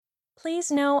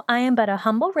Please know I am but a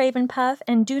humble Ravenpuff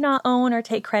and do not own or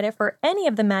take credit for any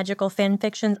of the magical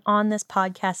fanfictions on this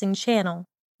podcasting channel.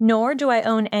 Nor do I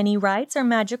own any rights or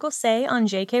magical say on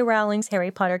J.K. Rowling's Harry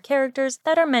Potter characters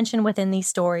that are mentioned within these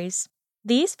stories.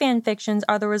 These fanfictions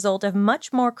are the result of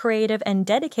much more creative and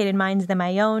dedicated minds than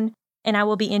my own, and I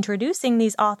will be introducing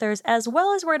these authors as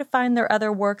well as where to find their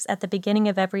other works at the beginning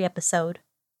of every episode.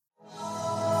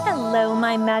 Hello,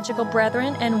 my magical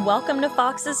brethren, and welcome to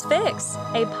Fox's Fix,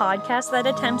 a podcast that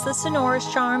attempts the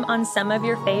sonorous charm on some of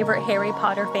your favorite Harry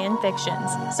Potter fan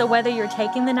fictions. So whether you're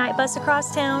taking the night bus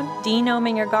across town,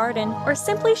 denoming your garden, or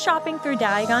simply shopping through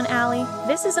Diagon Alley,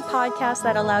 this is a podcast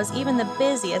that allows even the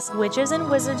busiest witches and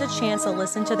wizards a chance to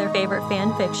listen to their favorite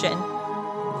fan fiction.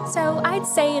 So I'd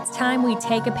say it's time we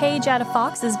take a page out of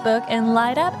Fox's book and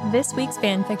light up this week's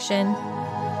fanfiction.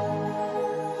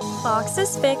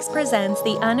 Fox's Fix presents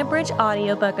the unabridged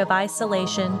audiobook of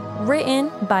Isolation,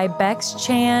 written by Bex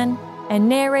Chan and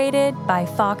narrated by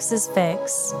Fox's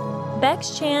Fix.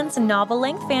 Bex Chan's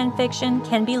novel-length fanfiction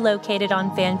can be located on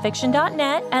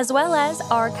fanfiction.net as well as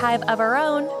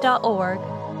archiveofourown.org.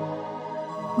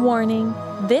 Warning: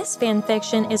 this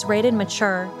fanfiction is rated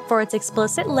mature for its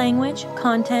explicit language,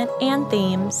 content, and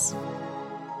themes.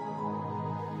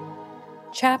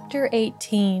 Chapter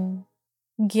 18: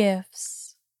 Gifts.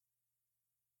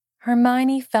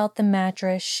 Hermione felt the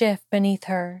mattress shift beneath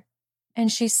her,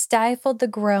 and she stifled the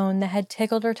groan that had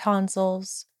tickled her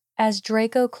tonsils as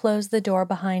Draco closed the door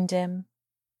behind him.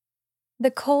 The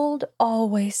cold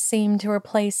always seemed to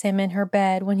replace him in her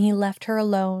bed when he left her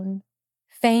alone,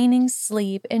 feigning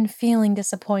sleep and feeling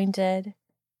disappointed.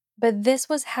 But this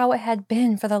was how it had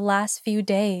been for the last few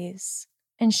days,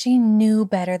 and she knew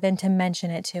better than to mention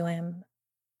it to him.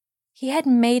 He had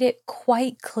made it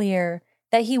quite clear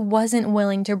that he wasn't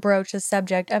willing to broach the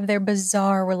subject of their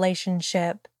bizarre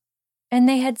relationship, and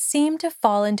they had seemed to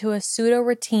fall into a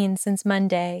pseudo-routine since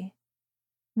Monday.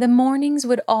 The mornings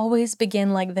would always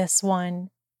begin like this one,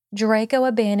 Draco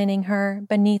abandoning her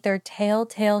beneath their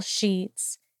telltale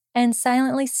sheets and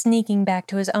silently sneaking back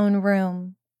to his own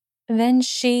room. Then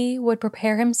she would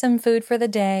prepare him some food for the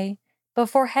day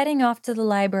before heading off to the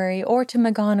library or to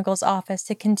McGonagall's office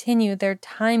to continue their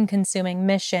time-consuming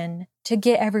mission to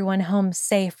get everyone home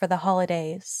safe for the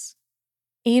holidays.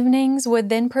 Evenings would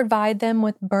then provide them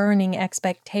with burning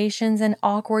expectations and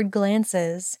awkward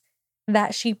glances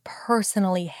that she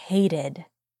personally hated.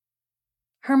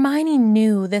 Hermione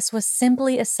knew this was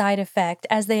simply a side effect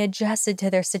as they adjusted to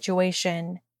their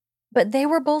situation, but they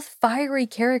were both fiery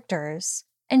characters,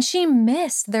 and she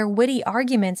missed their witty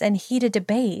arguments and heated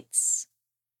debates.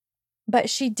 But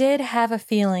she did have a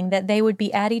feeling that they would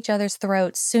be at each other's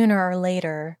throats sooner or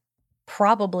later,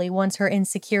 probably once her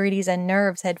insecurities and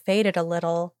nerves had faded a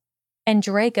little, and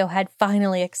Draco had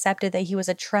finally accepted that he was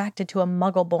attracted to a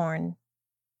Muggleborn.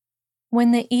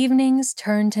 When the evenings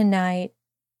turned to night,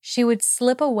 she would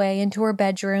slip away into her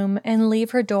bedroom and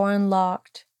leave her door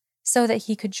unlocked so that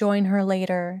he could join her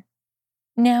later.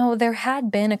 Now, there had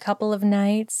been a couple of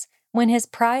nights when his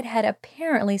pride had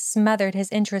apparently smothered his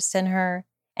interest in her,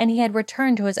 and he had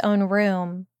returned to his own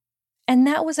room. And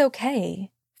that was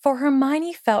okay, for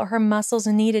Hermione felt her muscles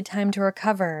needed time to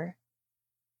recover.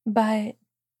 But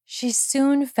she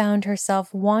soon found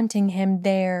herself wanting him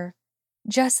there,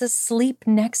 just asleep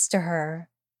next to her,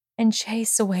 and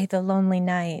chase away the lonely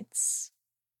nights.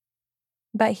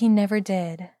 But he never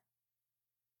did.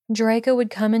 Draco would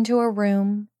come into her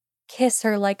room, kiss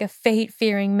her like a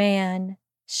fate-fearing man,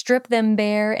 strip them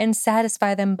bare and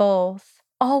satisfy them both,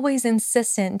 always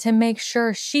insistent to make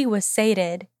sure she was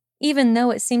sated, even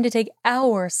though it seemed to take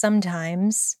hours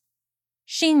sometimes.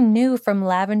 She knew from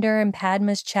Lavender and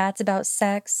Padma's chats about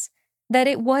sex that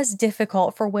it was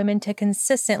difficult for women to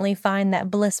consistently find that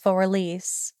blissful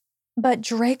release. But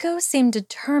Draco seemed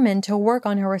determined to work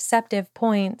on her receptive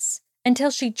points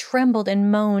until she trembled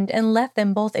and moaned and left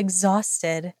them both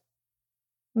exhausted.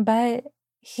 But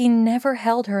he never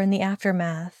held her in the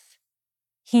aftermath.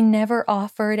 He never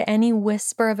offered any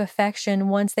whisper of affection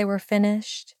once they were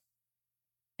finished.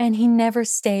 And he never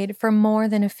stayed for more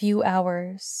than a few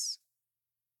hours.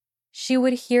 She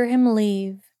would hear him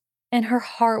leave, and her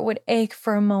heart would ache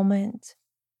for a moment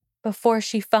before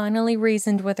she finally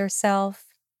reasoned with herself,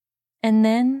 and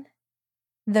then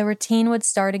the routine would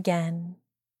start again.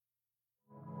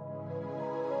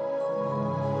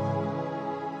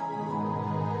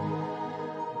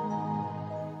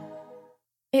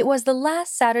 It was the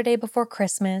last Saturday before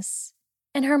Christmas,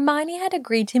 and Hermione had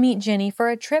agreed to meet Ginny for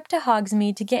a trip to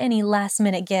Hogsmeade to get any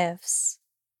last-minute gifts.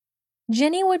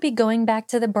 Ginny would be going back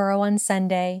to the Burrow on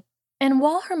Sunday, and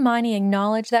while Hermione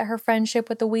acknowledged that her friendship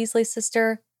with the Weasley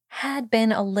sister had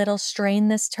been a little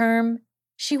strained this term,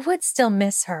 she would still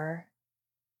miss her.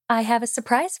 "I have a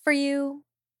surprise for you,"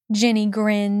 Ginny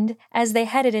grinned as they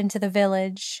headed into the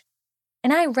village.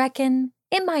 "And I reckon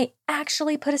it might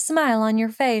actually put a smile on your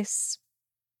face."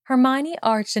 Hermione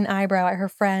arched an eyebrow at her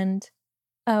friend.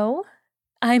 "Oh,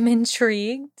 I'm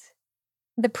intrigued."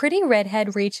 The pretty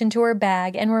redhead reached into her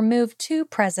bag and removed 2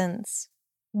 presents,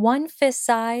 one fist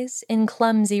size in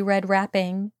clumsy red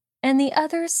wrapping, and the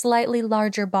other slightly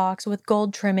larger box with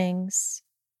gold trimmings.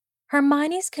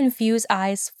 Hermione's confused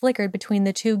eyes flickered between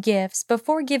the 2 gifts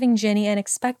before giving Ginny an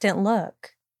expectant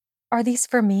look. "Are these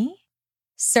for me?"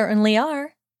 "Certainly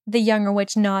are," the younger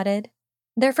witch nodded.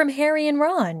 "They're from Harry and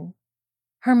Ron."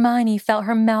 Hermione felt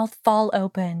her mouth fall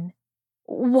open.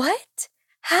 "What?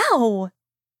 How?"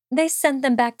 "They sent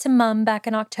them back to Mum back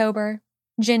in October,"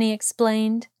 Ginny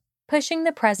explained, pushing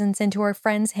the presents into her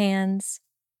friend's hands.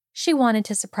 "She wanted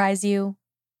to surprise you.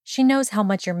 She knows how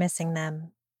much you're missing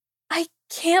them." "I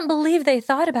can't believe they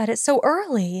thought about it so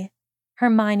early,"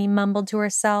 Hermione mumbled to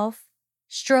herself,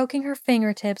 stroking her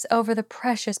fingertips over the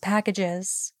precious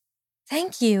packages.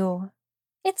 "Thank you."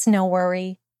 "It's no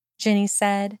worry," Ginny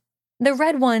said. "The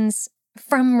red one's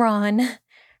from Ron,"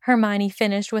 Hermione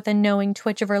finished with a knowing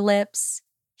twitch of her lips.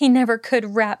 "He never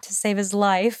could rap to save his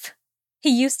life. He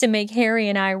used to make Harry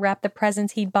and I wrap the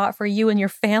presents he'd bought for you and your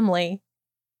family."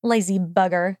 "Lazy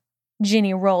bugger."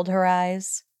 Ginny rolled her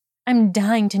eyes. "I'm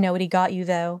dying to know what he got you,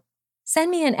 though.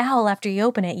 Send me an owl after you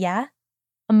open it, yeah?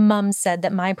 Mum said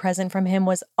that my present from him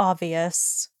was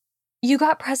obvious." "You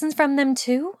got presents from them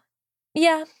too?"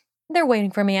 "Yeah, they're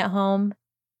waiting for me at home.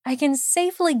 I can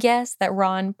safely guess that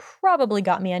Ron probably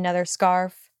got me another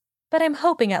scarf, but I'm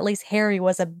hoping at least Harry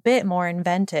was a bit more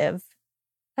inventive."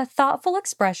 A thoughtful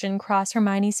expression crossed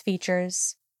Hermione's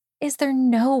features. "Is there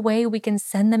no way we can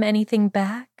send them anything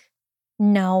back?"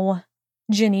 "No."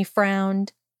 Ginny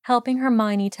frowned, helping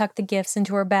Hermione tuck the gifts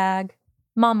into her bag.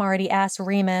 "Mom already asked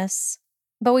Remus.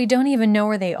 But we don't even know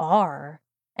where they are.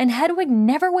 And Hedwig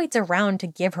never waits around to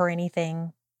give her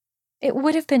anything." "It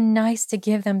would have been nice to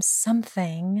give them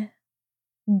something."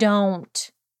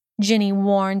 "Don't," Ginny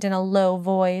warned in a low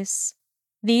voice.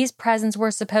 "These presents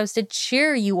were supposed to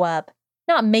cheer you up,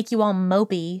 not make you all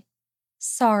mopey."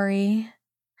 "Sorry."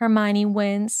 Hermione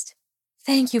winced.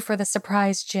 "Thank you for the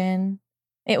surprise, Gin."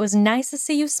 "It was nice to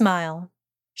see you smile,"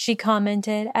 she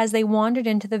commented as they wandered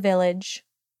into the village.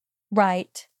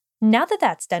 "Right. Now that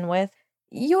that's done with,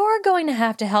 you're going to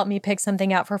have to help me pick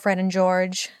something out for Fred and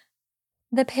George."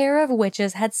 The pair of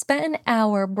witches had spent an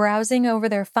hour browsing over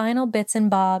their final bits and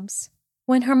bobs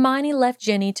when Hermione left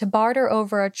Ginny to barter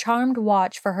over a charmed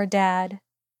watch for her dad.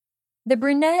 The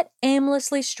brunette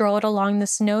aimlessly strolled along the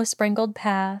snow-sprinkled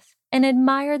path and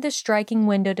admired the striking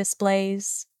window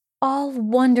displays, all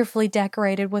wonderfully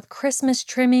decorated with Christmas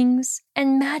trimmings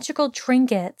and magical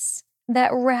trinkets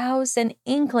that roused an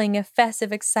inkling of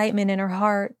festive excitement in her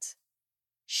heart.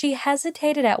 She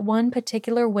hesitated at one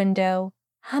particular window,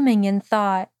 humming in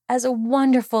thought as a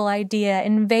wonderful idea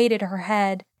invaded her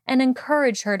head and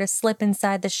encouraged her to slip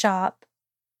inside the shop.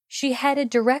 She headed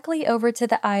directly over to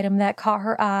the item that caught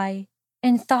her eye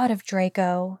and thought of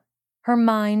Draco, her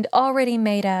mind already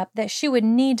made up that she would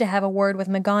need to have a word with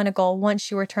McGonagall once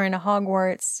she returned to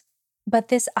Hogwarts. But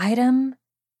this item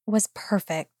was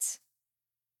perfect.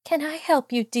 "Can I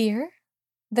help you, dear?"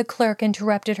 the clerk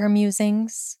interrupted her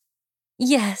musings.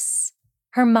 "Yes,"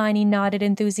 Hermione nodded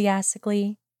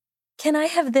enthusiastically. "Can I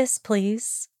have this,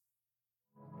 please?"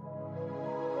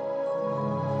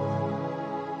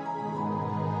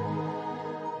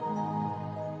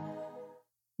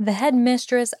 The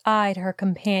headmistress eyed her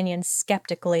companion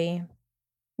skeptically.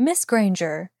 "Miss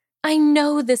Granger, I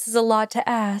know this is a lot to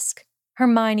ask,"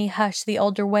 Hermione hushed the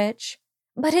older witch,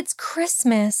 "but it's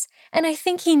Christmas, and I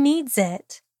think he needs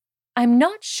it." "I'm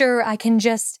not sure I can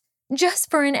just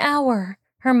for an hour,"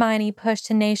 Hermione pushed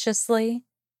tenaciously.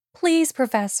 "Please,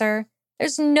 Professor,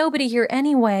 there's nobody here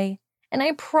anyway, and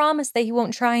I promise that he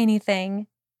won't try anything.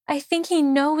 I think he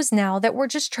knows now that we're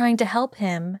just trying to help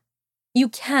him." "You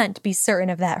can't be certain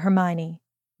of that, Hermione,"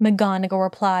 McGonagall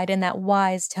replied in that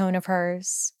wise tone of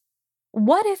hers.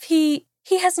 "What if he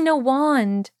has no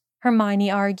wand?"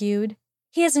 Hermione argued.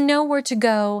 "He has nowhere to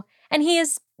go, and he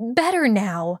is better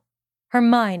now."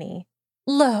 "Hermione,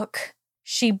 look,"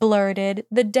 she blurted,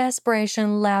 the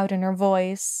desperation loud in her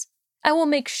voice. "I will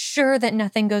make sure that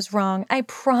nothing goes wrong, I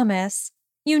promise.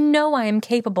 You know I am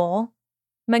capable."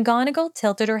 McGonagall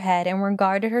tilted her head and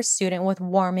regarded her student with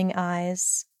warming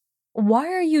eyes. "Why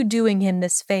are you doing him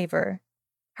this favor?"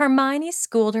 Hermione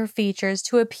schooled her features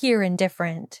to appear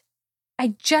indifferent.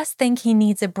 "I just think he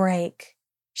needs a break,"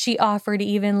 she offered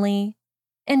evenly.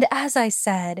 "And as I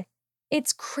said,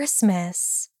 It's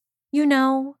Christmas. You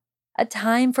know, a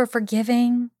time for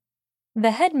forgiving.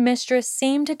 The headmistress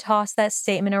seemed to toss that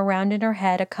statement around in her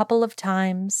head a couple of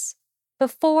times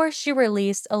before she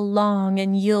released a long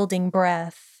and yielding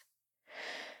breath.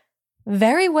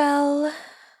 Very well.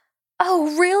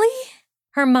 Oh, really?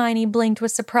 Hermione blinked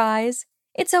with surprise.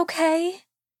 It's okay.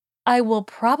 I will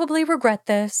probably regret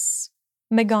this.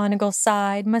 McGonagall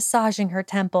sighed, massaging her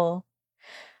temple.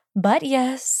 But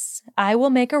yes, I will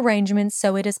make arrangements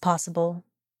so it is possible.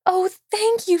 Oh,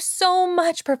 thank you so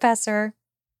much, Professor.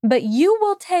 But you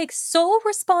will take sole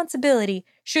responsibility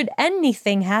should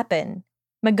anything happen,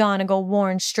 McGonagall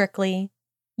warned strictly.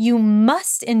 You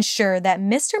must ensure that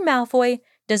Mr. Malfoy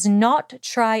does not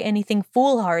try anything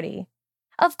foolhardy.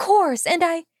 Of course,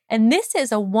 and this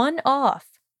is a one-off,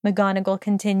 McGonagall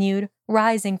continued,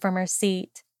 rising from her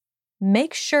seat.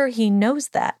 Make sure he knows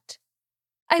that.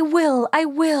 I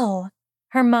will.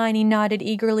 Hermione nodded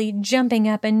eagerly, jumping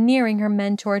up and nearing her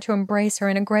mentor to embrace her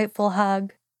in a grateful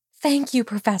hug. Thank you,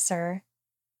 Professor.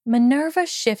 Minerva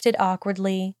shifted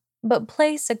awkwardly, but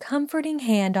placed a comforting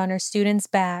hand on her student's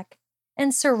back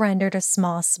and surrendered a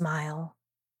small smile.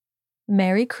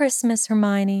 Merry Christmas,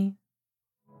 Hermione.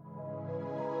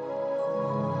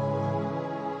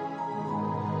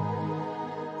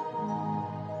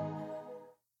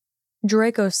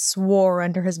 Draco swore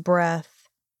under his breath,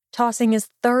 tossing his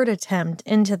third attempt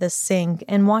into the sink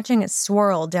and watching it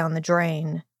swirl down the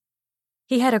drain.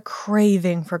 He had a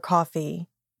craving for coffee,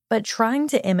 but trying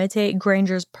to imitate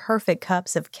Granger's perfect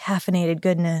cups of caffeinated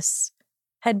goodness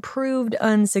had proved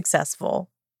unsuccessful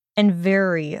and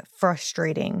very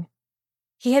frustrating.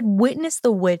 He had witnessed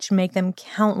the witch make them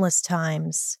countless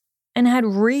times and had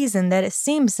reasoned that it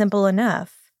seemed simple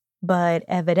enough, but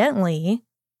evidently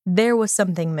there was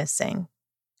something missing,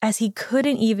 as he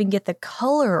couldn't even get the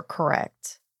color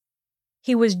correct.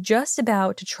 He was just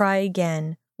about to try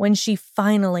again when she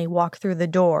finally walked through the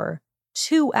door,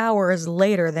 2 hours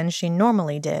later than she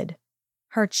normally did,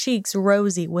 her cheeks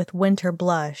rosy with winter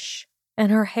blush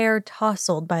and her hair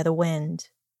tousled by the wind.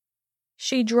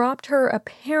 She dropped her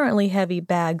apparently heavy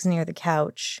bags near the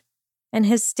couch, and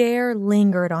his stare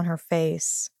lingered on her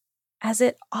face, as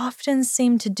it often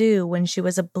seemed to do when she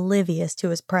was oblivious to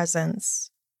his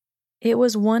presence. It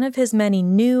was one of his many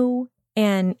new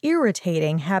and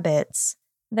irritating habits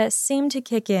that seemed to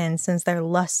kick in since their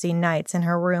lusty nights in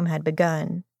her room had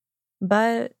begun.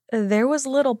 But there was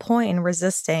little point in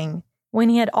resisting when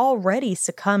he had already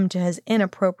succumbed to his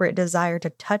inappropriate desire to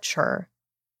touch her.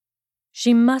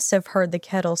 She must have heard the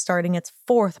kettle starting its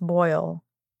fourth boil,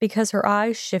 because her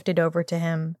eyes shifted over to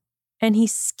him, and he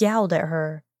scowled at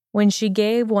her when she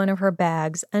gave one of her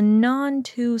bags a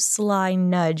none-too-sly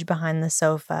nudge behind the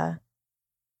sofa.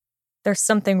 There's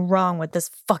something wrong with this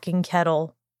fucking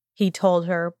kettle, he told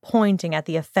her, pointing at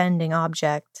the offending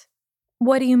object.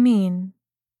 What do you mean?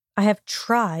 I have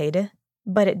tried,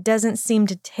 but it doesn't seem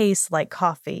to taste like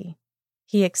coffee,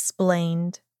 he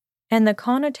explained, and the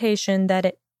connotation that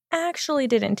it actually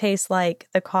didn't taste like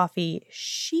the coffee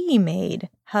she made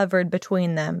hovered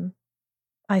between them.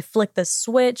 I flicked the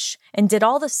switch and did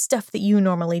all the stuff that you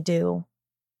normally do.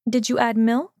 Did you add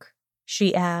milk?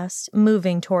 She asked,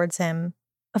 moving towards him.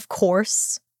 Of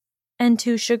course. And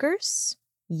 2 sugars?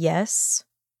 Yes.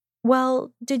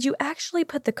 Well, did you actually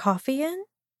put the coffee in?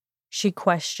 She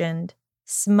questioned,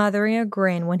 smothering a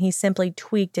grin when he simply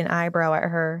tweaked an eyebrow at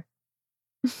her.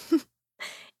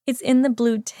 It's in the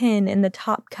blue tin in the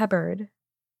top cupboard.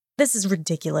 This is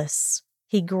ridiculous,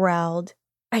 he growled.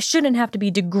 I shouldn't have to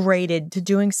be degraded to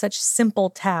doing such simple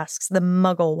tasks the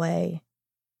Muggle way.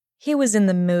 He was in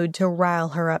the mood to rile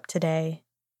her up today.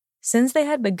 Since they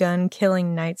had begun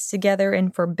killing nights together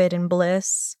in Forbidden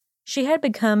Bliss, she had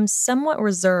become somewhat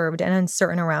reserved and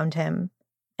uncertain around him,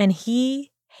 and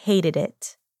he hated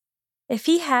it. If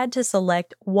he had to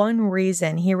select one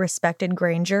reason he respected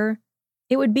Granger,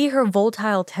 it would be her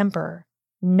volatile temper,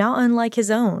 not unlike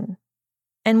his own.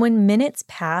 And when minutes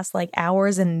passed like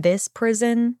hours in this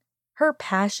prison, her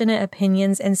passionate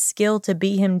opinions and skill to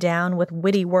beat him down with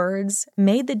witty words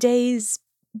made the days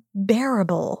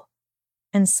bearable.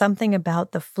 And something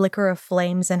about the flicker of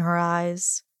flames in her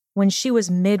eyes, when she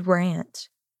was mid-rant,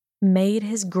 made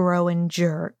his groin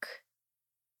jerk.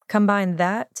 Combine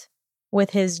that with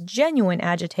his genuine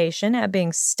agitation at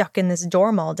being stuck in this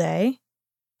dorm all day,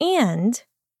 and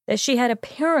that she had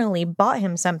apparently bought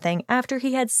him something after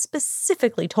he had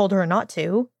specifically told her not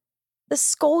to, the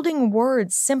scolding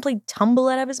words simply tumbled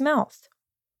out of his mouth.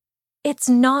 It's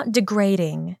not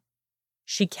degrading,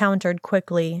 she countered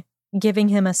quickly, giving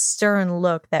him a stern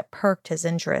look that perked his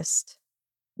interest.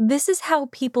 This is how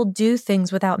people do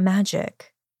things without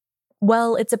magic.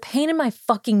 Well, it's a pain in my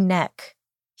fucking neck,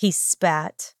 he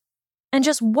spat. And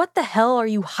just what the hell are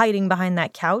you hiding behind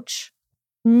that couch?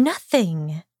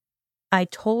 Nothing. I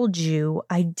told you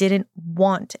I didn't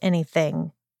want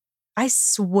anything. I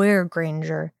swear,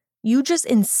 Granger, you just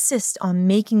insist on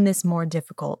making this more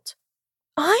difficult.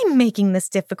 I'm making this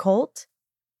difficult,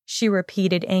 she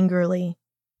repeated angrily.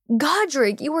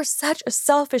 Godric, you are such a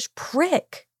selfish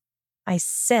prick. I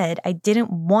said I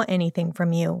didn't want anything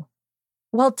from you.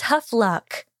 Well, tough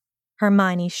luck,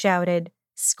 Hermione shouted,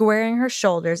 squaring her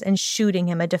shoulders and shooting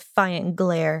him a defiant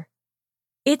glare.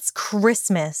 It's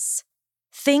Christmas.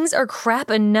 Things are crap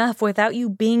enough without you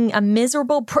being a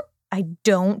miserable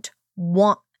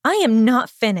I am not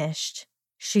finished,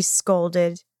 she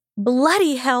scolded.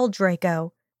 Bloody hell,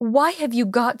 Draco. Why have you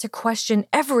got to question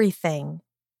everything?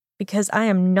 Because I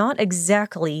am not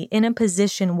exactly in a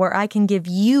position where I can give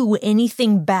you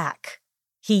anything back,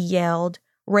 he yelled,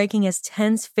 raking his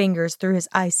tense fingers through his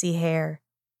icy hair.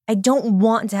 I don't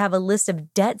want to have a list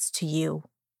of debts to you.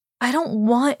 I don't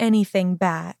want anything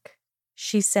back,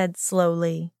 she said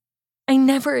slowly. I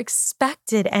never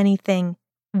expected anything.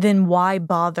 Then why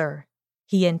bother?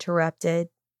 He interrupted.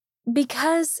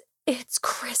 Because it's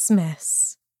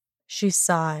Christmas, she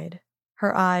sighed,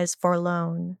 her eyes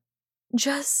forlorn.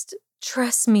 Just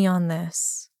trust me on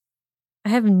this. I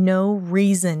have no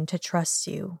reason to trust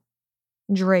you,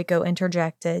 Draco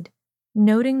interjected,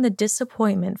 noting the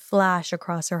disappointment flash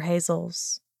across her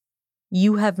hazels.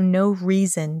 You have no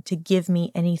reason to give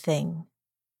me anything.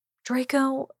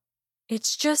 Draco,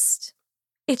 it's just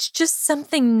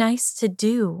something nice to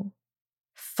do.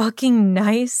 Fucking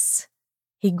nice,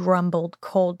 he grumbled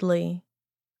coldly,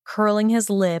 curling his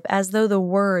lip as though the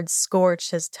words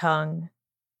scorched his tongue.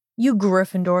 You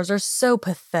Gryffindors are so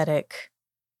pathetic.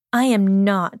 I am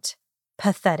not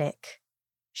pathetic,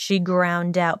 she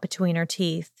ground out between her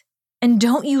teeth. And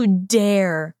don't you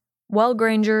dare. Well,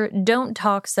 Granger, don't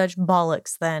talk such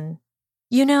bollocks then.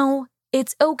 You know,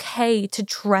 it's okay to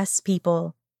trust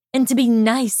people and to be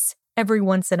nice every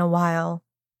once in a while,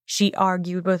 she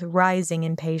argued with rising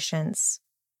impatience.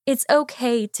 It's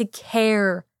okay to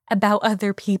care about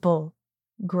other people,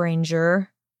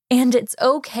 Granger. And it's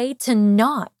okay to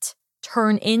not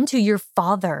turn into your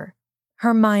father,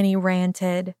 Hermione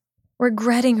ranted,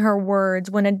 regretting her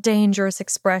words when a dangerous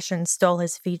expression stole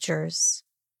his features.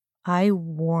 I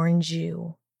warned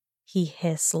you, he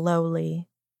hissed slowly,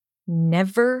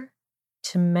 never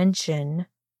to mention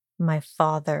my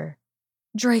father.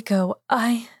 Draco,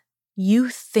 You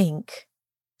think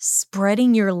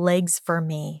spreading your legs for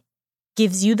me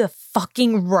gives you the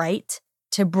fucking right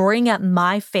to bring up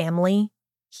my family?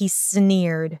 He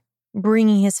sneered,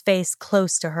 bringing his face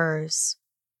close to hers.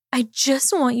 I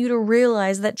just want you to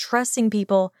realize that trusting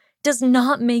people does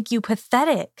not make you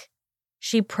pathetic,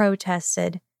 she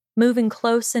protested, moving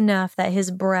close enough that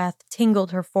his breath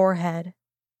tingled her forehead.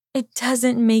 It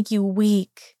doesn't make you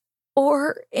weak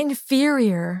or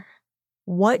inferior.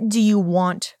 What do you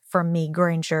want from me,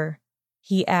 Granger?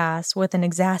 He asked with an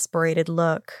exasperated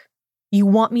look. You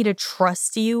want me to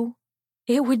trust you?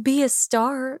 It would be a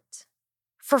start.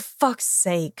 For fuck's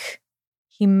sake,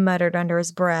 he muttered under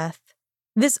his breath.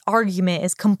 This argument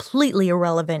is completely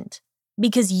irrelevant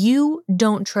because you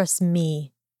don't trust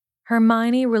me.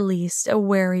 Hermione released a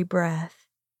wary breath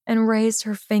and raised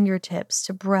her fingertips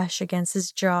to brush against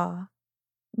his jaw.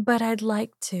 But I'd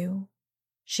like to,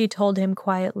 she told him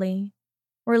quietly,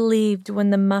 relieved when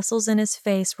the muscles in his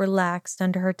face relaxed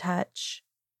under her touch.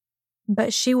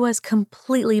 But she was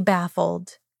completely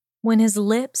baffled when his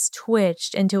lips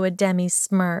twitched into a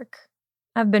demi-smirk.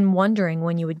 I've been wondering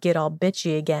when you would get all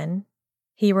bitchy again,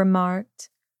 he remarked,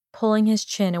 pulling his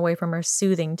chin away from her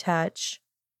soothing touch,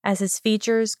 as his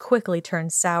features quickly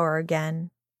turned sour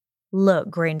again. Look,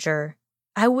 Granger,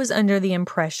 I was under the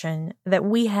impression that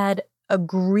we had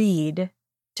agreed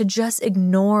to just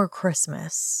ignore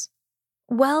Christmas.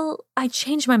 Well, I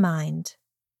changed my mind,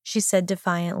 she said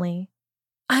defiantly.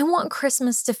 I want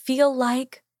Christmas to feel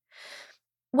like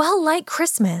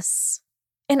Christmas.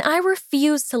 And I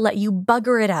refuse to let you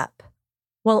bugger it up.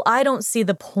 Well, I don't see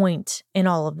the point in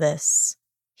all of this,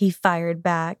 he fired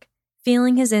back,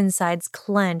 feeling his insides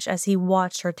clench as he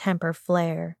watched her temper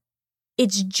flare.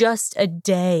 It's just a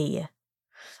day.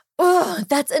 Ugh,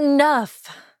 that's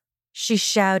enough, she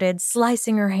shouted,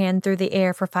 slicing her hand through the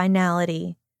air for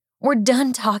finality. We're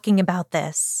done talking about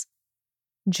this.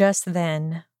 Just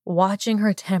then, watching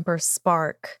her temper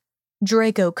spark,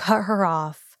 Draco cut her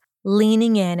off,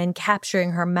 leaning in and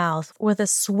capturing her mouth with a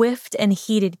swift and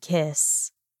heated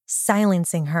kiss,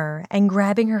 silencing her and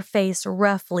grabbing her face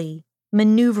roughly,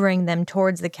 maneuvering them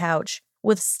towards the couch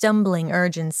with stumbling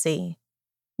urgency.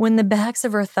 When the backs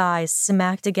of her thighs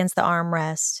smacked against the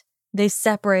armrest, they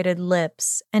separated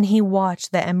lips, and he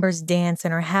watched the embers dance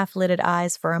in her half-lidded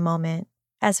eyes for a moment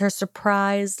as her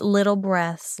surprised little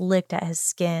breaths licked at his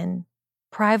skin.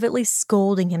 Privately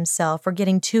scolding himself for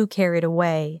getting too carried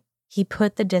away, he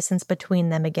put the distance between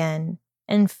them again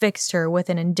and fixed her with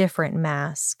an indifferent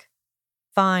mask.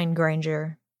 "Fine,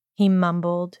 Granger," he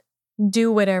mumbled.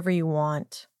 "Do whatever you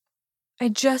want." "I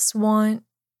just want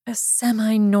a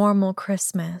semi-normal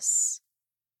Christmas,"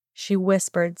 she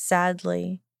whispered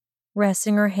sadly,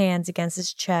 resting her hands against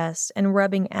his chest and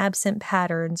rubbing absent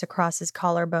patterns across his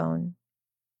collarbone.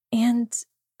 "And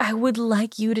I would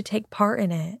like you to take part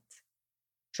in it."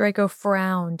 Draco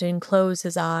frowned and closed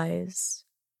his eyes.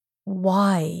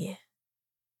 "Why?"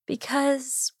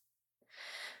 Because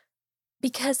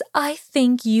I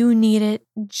think you need it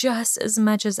just as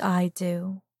much as I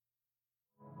do."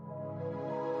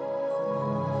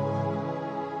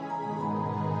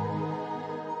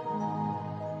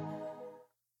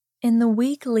 In the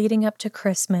week leading up to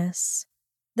Christmas,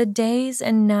 the days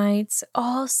and nights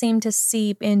all seemed to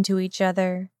seep into each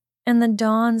other, and the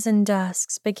dawns and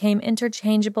dusks became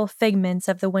interchangeable figments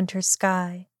of the winter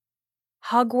sky.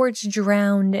 Hogwarts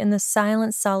drowned in the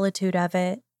silent solitude of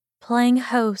it, playing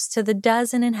host to the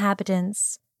dozen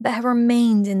inhabitants that had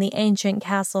remained in the ancient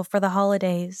castle for the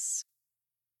holidays.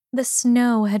 The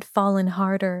snow had fallen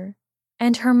harder,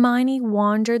 and Hermione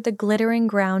wandered the glittering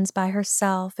grounds by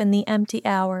herself in the empty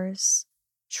hours,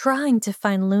 trying to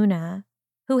find Luna,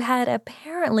 who had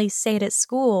apparently stayed at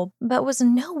school but was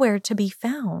nowhere to be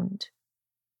found.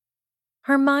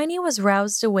 Hermione was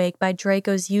roused awake by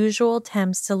Draco's usual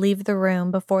attempts to leave the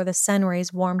room before the sun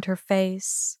rays warmed her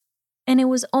face, and it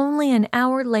was only an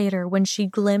hour later when she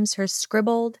glimpsed her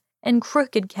scribbled and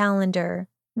crooked calendar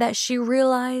that she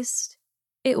realized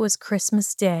it was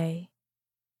Christmas Day.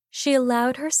 She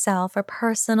allowed herself a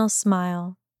personal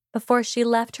smile before she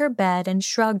left her bed and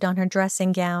shrugged on her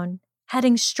dressing gown,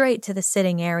 heading straight to the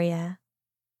sitting area.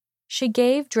 She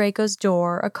gave Draco's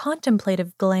door a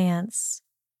contemplative glance,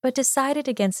 but decided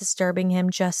against disturbing him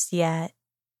just yet.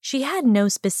 She had no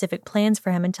specific plans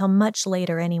for him until much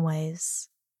later anyways.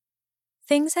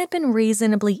 Things had been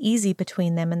reasonably easy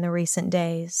between them in the recent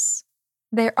days.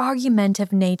 Their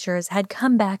argumentative natures had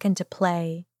come back into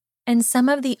play, and some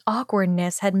of the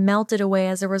awkwardness had melted away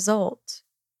as a result.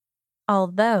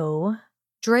 Although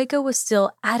Draco was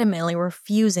still adamantly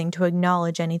refusing to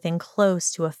acknowledge anything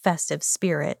close to a festive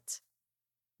spirit.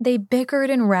 They bickered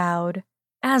and rowed,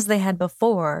 as they had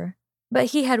before,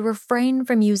 but he had refrained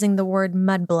from using the word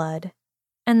mudblood,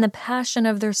 and the passion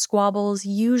of their squabbles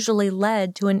usually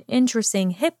led to an interesting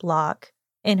hip lock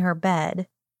in her bed.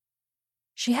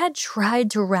 She had tried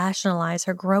to rationalize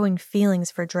her growing feelings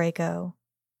for Draco,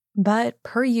 but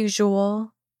per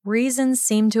usual, reason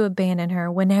seemed to abandon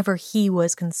her whenever he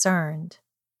was concerned.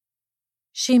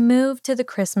 She moved to the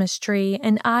Christmas tree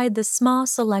and eyed the small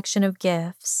selection of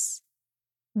gifts.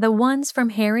 The ones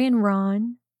from Harry and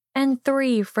Ron, and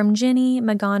 3 from Ginny,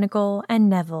 McGonagall, and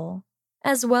Neville,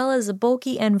 as well as a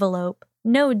bulky envelope,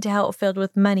 no doubt filled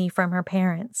with money from her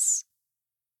parents.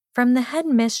 From the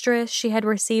headmistress, she had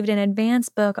received an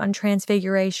advanced book on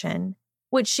Transfiguration,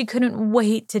 which she couldn't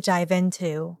wait to dive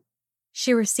into.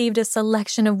 She received a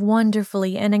selection of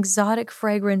wonderfully and exotic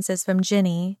fragrances from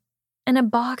Ginny, and a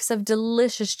box of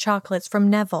delicious chocolates from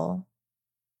Neville.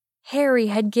 Harry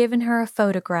had given her a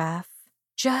photograph,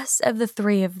 just of the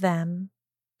 3 of them,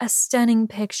 a stunning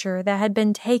picture that had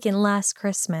been taken last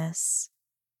Christmas,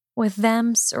 with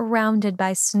them surrounded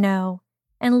by snow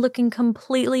and looking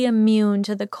completely immune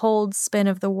to the cold spin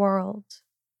of the world.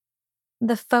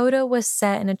 The photo was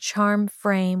set in a charmed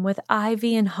frame with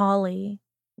ivy and holly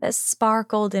that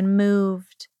sparkled and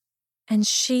moved, and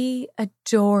she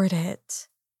adored it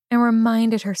and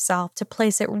reminded herself to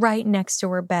place it right next to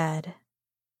her bed.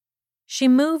 She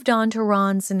moved on to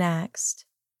Ron's next,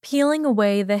 peeling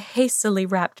away the hastily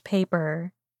wrapped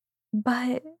paper,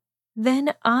 but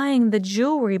then eyeing the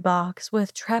jewelry box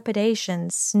with trepidation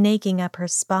snaking up her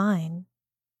spine.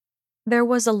 There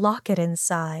was a locket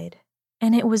inside,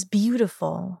 and it was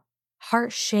beautiful,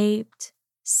 heart-shaped,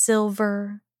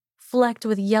 silver, flecked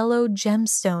with yellow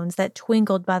gemstones that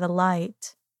twinkled by the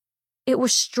light. It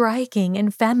was striking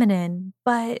and feminine,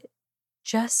 but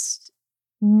just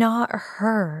not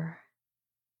her.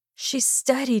 She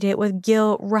studied it with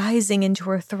guilt rising into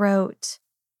her throat,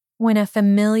 when a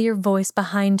familiar voice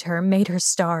behind her made her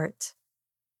start.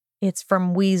 "It's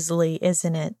from Weasley,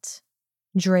 isn't it?"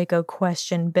 Draco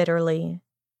questioned bitterly.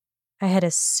 "I had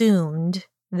assumed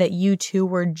that you two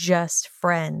were just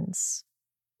friends."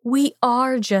 "We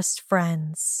are just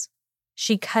friends,"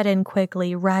 she cut in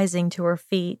quickly, rising to her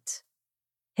feet.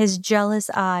 His jealous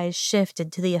eyes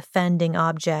shifted to the offending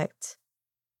object.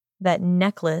 That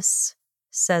necklace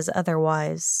says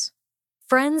otherwise.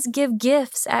 Friends give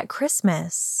gifts at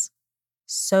Christmas.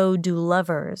 So do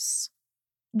lovers.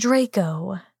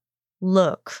 Draco.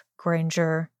 Look,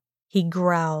 Granger, he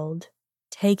growled,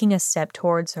 taking a step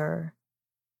towards her.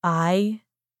 I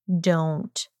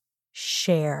don't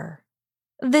share.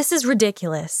 This is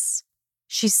ridiculous,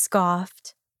 she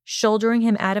scoffed, shouldering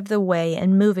him out of the way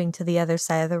and moving to the other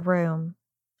side of the room.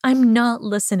 I'm not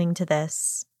listening to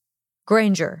this.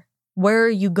 Granger, where are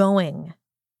you going?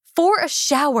 For a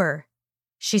shower,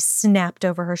 she snapped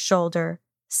over her shoulder,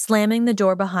 slamming the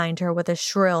door behind her with a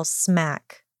shrill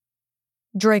smack.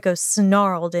 Draco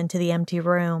snarled into the empty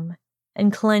room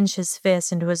and clenched his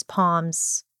fists into his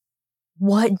palms.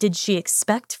 What did she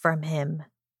expect from him?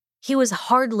 He was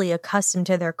hardly accustomed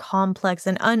to their complex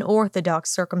and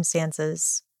unorthodox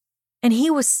circumstances, and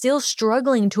he was still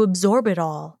struggling to absorb it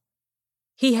all.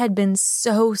 He had been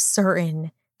so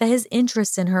certain that his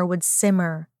interest in her would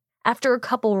simmer after a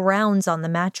couple rounds on the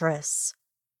mattress.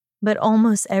 But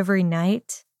almost every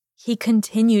night, he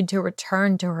continued to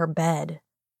return to her bed.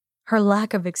 Her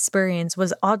lack of experience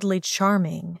was oddly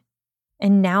charming,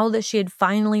 and now that she had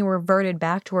finally reverted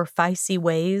back to her feisty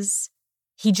ways,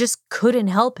 he just couldn't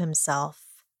help himself.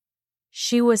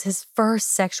 She was his first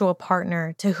sexual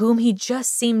partner to whom he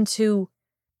just seemed to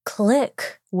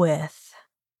click with.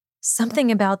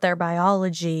 Something about their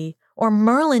biology, or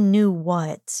Merlin knew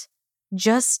what,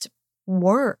 just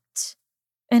worked.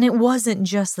 And it wasn't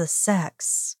just the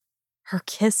sex. Her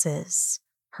kisses,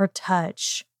 her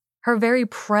touch, her very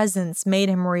presence made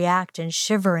him react and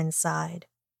shiver inside.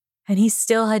 And he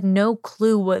still had no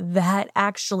clue what that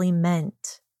actually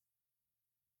meant.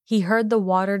 He heard the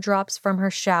water drops from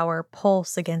her shower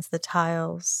pulse against the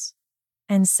tiles,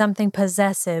 and something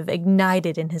possessive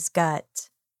ignited in his gut.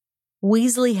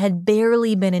 Weasley had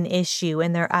barely been an issue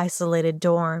in their isolated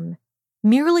dorm,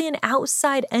 merely an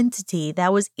outside entity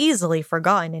that was easily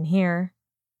forgotten in here.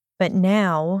 But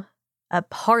now, a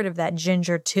part of that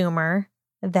ginger tumor,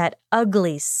 that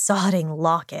ugly, sodding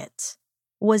locket,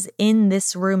 was in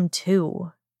this room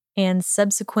too, and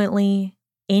subsequently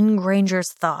in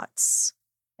Granger's thoughts,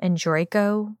 and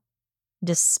Draco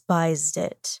despised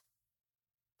it.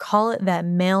 Call it that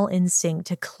male instinct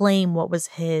to claim what was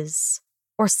his,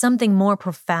 or something more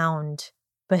profound,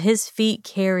 but his feet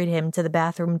carried him to the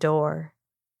bathroom door.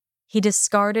 He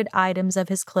discarded items of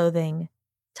his clothing,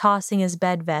 tossing his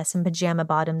bed vest and pajama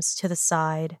bottoms to the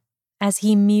side, as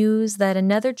he mused that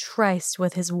another tryst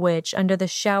with his witch under the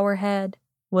shower head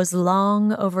was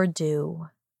long overdue.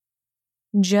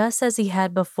 Just as he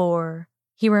had before,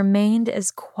 he remained as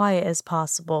quiet as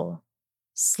possible,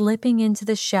 slipping into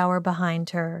the shower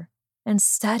behind her and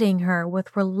studying her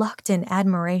with reluctant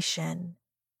admiration.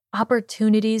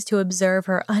 Opportunities to observe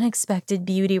her unexpected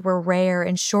beauty were rare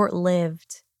and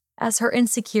short-lived, as her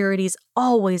insecurities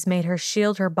always made her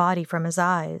shield her body from his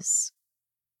eyes.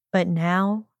 But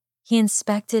now, he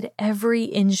inspected every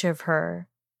inch of her,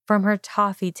 from her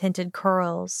toffee-tinted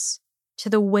curls,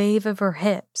 to the wave of her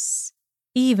hips,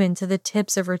 even to the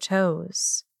tips of her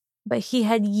toes. But he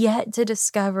had yet to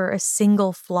discover a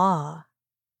single flaw.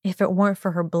 If it weren't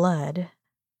for her blood,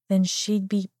 then she'd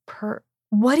be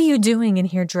What are you doing in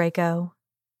here, Draco?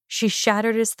 She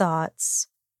shattered his thoughts,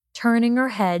 turning her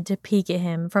head to peek at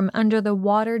him from under the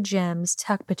water gems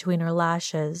tucked between her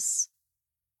lashes.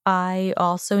 I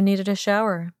also needed a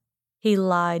shower, he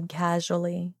lied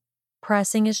casually,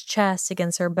 pressing his chest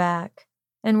against her back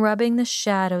and rubbing the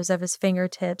shadows of his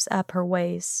fingertips up her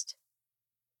waist.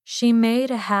 She made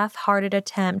a half-hearted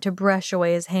attempt to brush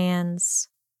away his hands.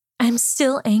 I'm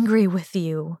still angry with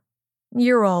you.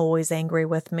 You're always angry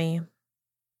with me.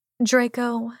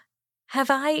 Draco, have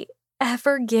I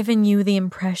ever given you the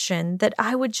impression that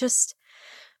I would just,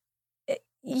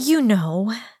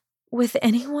 with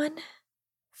anyone?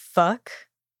 Fuck,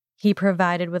 he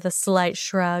provided with a slight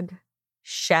shrug.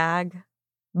 Shag,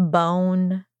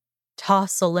 bone,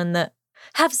 tossle in the...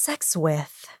 Have sex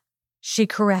with, she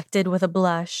corrected with a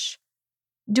blush.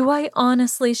 Do I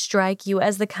honestly strike you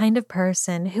as the kind of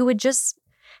person who would just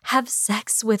have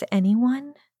sex with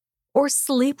anyone? Or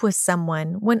sleep with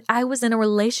someone when I was in a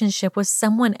relationship with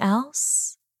someone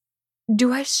else?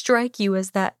 Do I strike you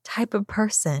as that type of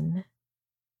person?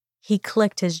 He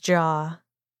clicked his jaw.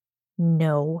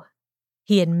 No,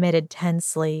 he admitted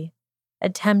tensely,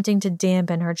 attempting to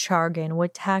dampen her jargon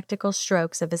with tactical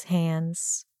strokes of his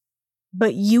hands.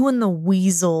 But you and the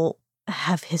weasel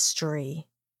have history.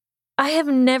 I have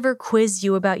never quizzed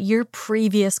you about your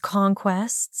previous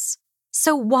conquests.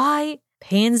 So why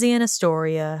Pansy and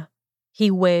Astoria? He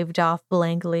waved off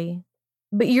blankly.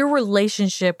 But your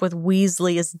relationship with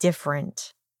Weasley is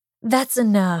different. That's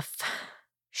enough,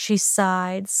 she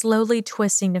sighed, slowly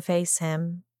twisting to face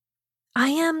him. I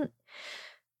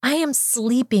am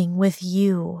sleeping with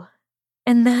you,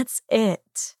 and that's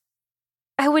it.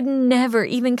 I would never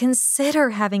even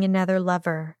consider having another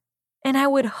lover, and I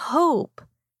would hope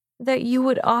that you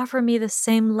would offer me the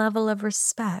same level of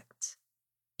respect,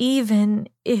 even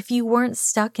if you weren't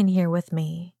stuck in here with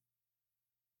me.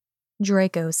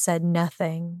 Draco said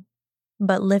nothing,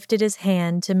 but lifted his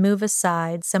hand to move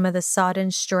aside some of the sodden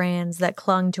strands that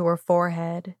clung to her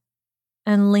forehead,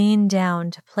 and leaned down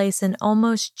to place an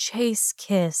almost chaste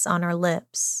kiss on her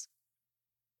lips.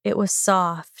 It was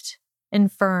soft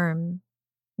and firm,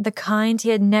 the kind he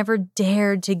had never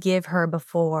dared to give her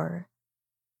before.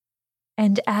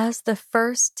 And as the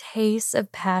first taste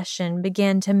of passion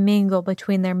began to mingle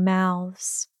between their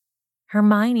mouths,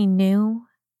 Hermione knew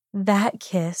that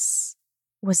kiss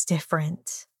was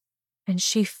different, and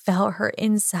she felt her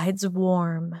insides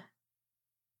warm.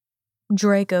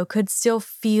 Draco could still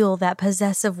feel that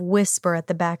possessive whisper at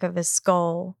the back of his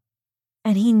skull,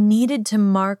 and he needed to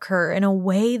mark her in a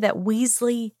way that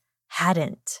Weasley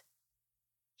hadn't.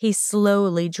 He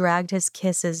slowly dragged his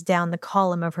kisses down the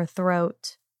column of her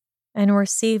throat, and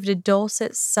received a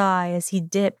dulcet sigh as he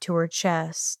dipped to her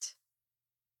chest.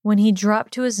 When he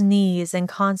dropped to his knees and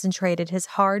concentrated his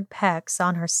hard pecs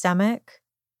on her stomach,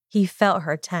 he felt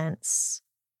her tense,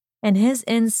 and his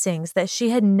instincts that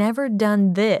she had never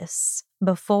done this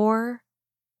before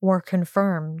were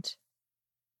confirmed.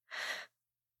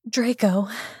 Draco,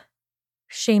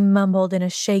 she mumbled in a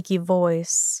shaky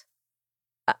voice.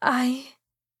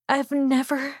 I've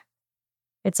never...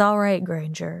 It's all right,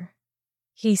 Granger,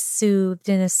 he soothed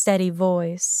in a steady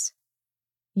voice.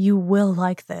 You will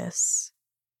like this.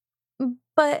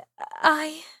 But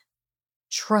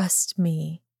Trust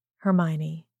me,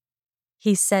 Hermione,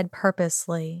 he said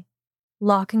purposely,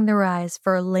 locking their eyes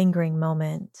for a lingering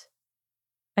moment.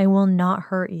 I will not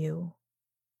hurt you.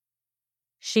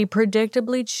 She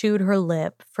predictably chewed her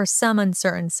lip for some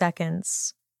uncertain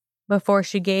seconds before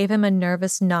she gave him a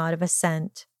nervous nod of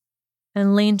assent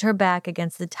and leaned her back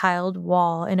against the tiled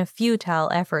wall in a futile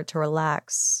effort to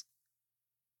relax.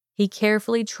 He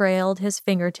carefully trailed his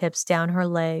fingertips down her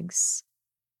legs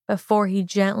before he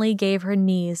gently gave her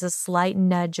knees a slight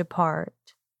nudge apart.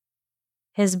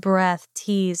 His breath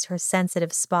teased her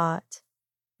sensitive spot,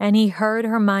 and he heard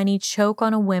Hermione choke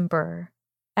on a whimper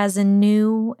as a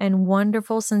new and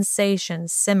wonderful sensation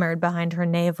simmered behind her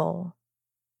navel.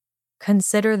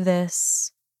 Consider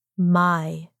this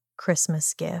my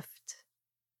Christmas gift,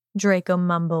 Draco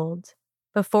mumbled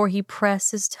before he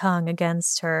pressed his tongue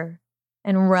against her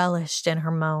and relished in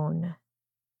her moan.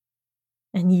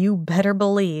 And you better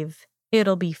believe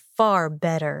it'll be far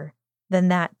better than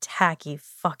that tacky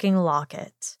fucking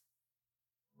locket.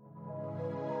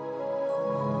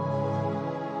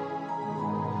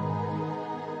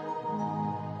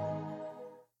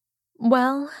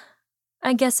 Well,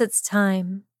 I guess it's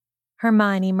time,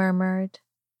 Hermione murmured.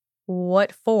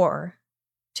 What for?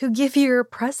 To give you your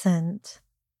present.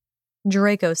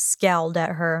 Draco scowled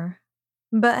at her,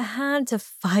 but had to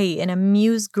fight an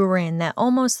amused grin that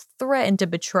almost threatened to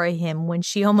betray him when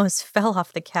she almost fell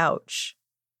off the couch.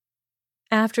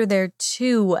 After their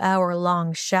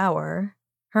 2-hour-long shower,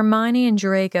 Hermione and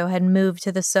Draco had moved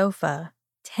to the sofa,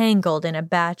 tangled in a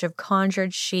batch of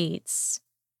conjured sheets,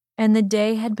 and the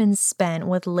day had been spent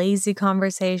with lazy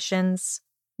conversations,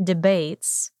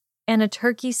 debates, and a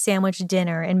turkey sandwich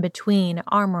dinner in between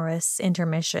amorous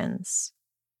intermissions.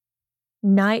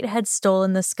 Night had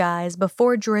stolen the skies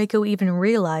before Draco even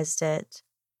realized it,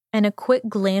 and a quick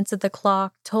glance at the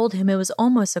clock told him it was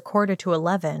almost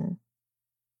 11:15.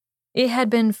 It had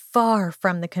been far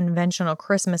from the conventional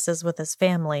Christmases with his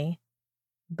family,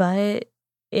 but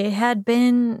it had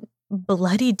been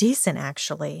bloody decent,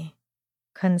 actually,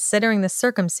 considering the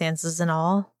circumstances and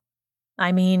all.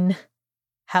 I mean,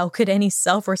 how could any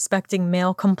self-respecting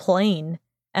male complain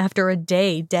after a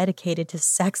day dedicated to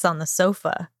sex on the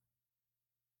sofa?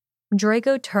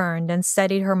 Draco turned and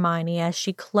steadied Hermione as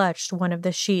she clutched one of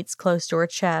the sheets close to her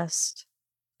chest,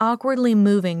 awkwardly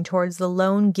moving towards the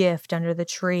lone gift under the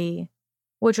tree,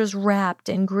 which was wrapped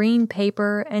in green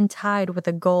paper and tied with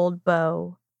a gold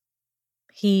bow.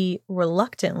 He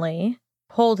reluctantly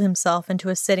pulled himself into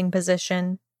a sitting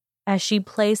position as she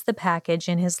placed the package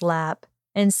in his lap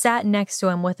and sat next to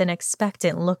him with an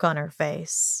expectant look on her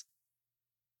face.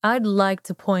 I'd like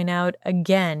to point out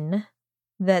again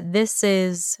that this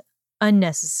is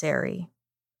unnecessary,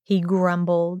 he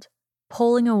grumbled,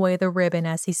 pulling away the ribbon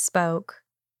as he spoke.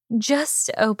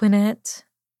 Just open it,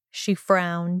 she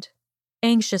frowned.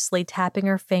 anxiously tapping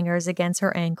her fingers against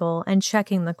her ankle and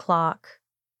checking the clock.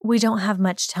 "We don't have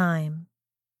much time."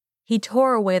 He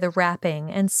tore away the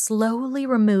wrapping and slowly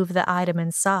removed the item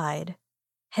inside,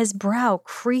 his brow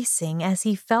creasing as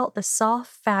he felt the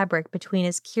soft fabric between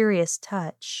his curious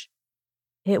touch.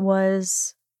 It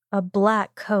was a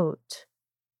black coat,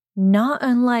 not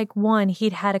unlike one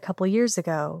he'd had a couple years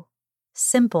ago.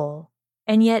 Simple,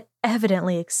 and yet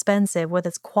evidently expensive with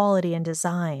its quality and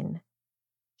design.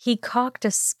 He cocked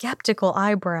a skeptical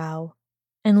eyebrow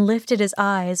and lifted his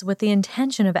eyes with the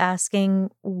intention of asking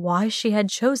why she had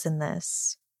chosen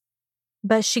this.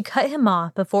 But she cut him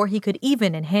off before he could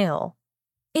even inhale.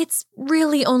 "It's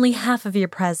really only half of your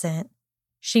present,"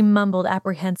 she mumbled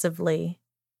apprehensively.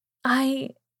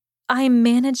 I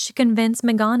managed to convince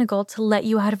McGonagall to let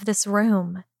you out of this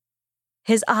room."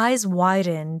 His eyes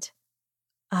widened.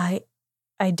 I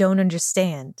don't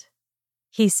understand,"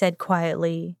 he said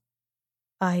quietly.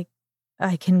 I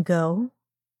can go?"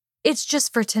 "It's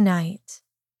just for tonight,"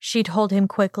 she told him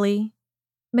quickly.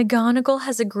 "McGonagall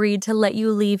has agreed to let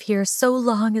you leave here so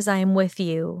long as I am with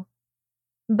you.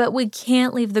 But we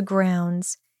can't leave the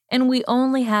grounds, and we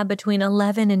only have between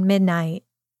 11 and midnight.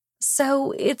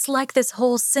 So it's like this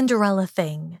whole Cinderella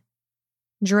thing."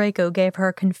 Draco gave her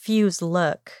a confused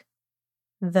look.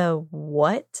 "The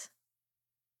what?"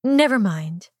 "Never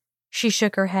mind." She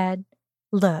shook her head.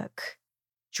 "Look,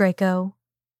 Draco,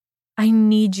 I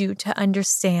need you to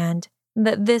understand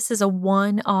that this is a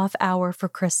one-off hour for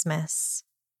Christmas.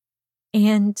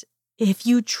 And if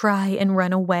you try and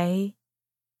run away,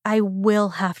 I will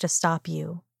have to stop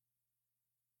you."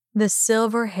 The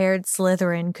silver-haired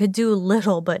Slytherin could do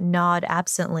little but nod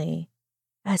absently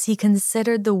as he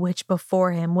considered the witch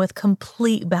before him with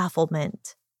complete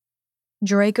bafflement.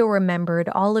 Draco remembered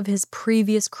all of his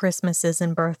previous Christmases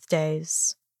and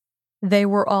birthdays. They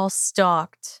were all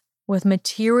stocked with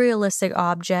materialistic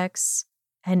objects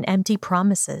and empty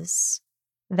promises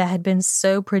that had been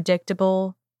so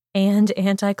predictable and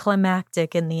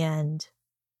anticlimactic in the end.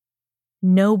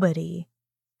 Nobody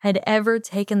had ever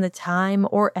taken the time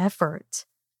or effort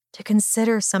to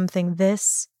consider something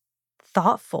this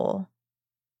thoughtful,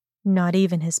 not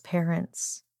even his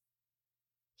parents.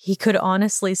 He could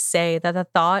honestly say that the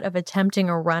thought of attempting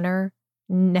a runner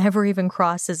never even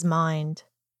crossed his mind.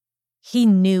 He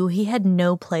knew he had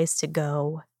no place to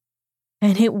go,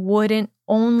 and it wouldn't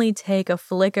only take a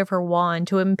flick of her wand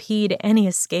to impede any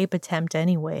escape attempt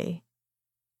anyway.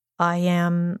 "I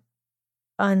am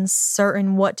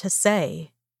uncertain what to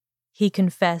say," he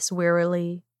confessed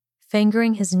wearily,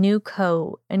 fingering his new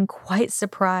coat and quite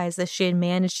surprised that she had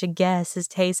managed to guess his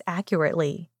taste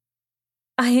accurately.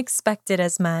 "I expected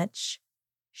as much."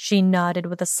 She nodded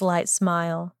with a slight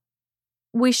smile.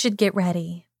 "We should get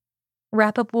ready.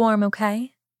 Wrap up warm,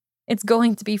 okay? It's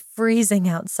going to be freezing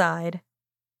outside,"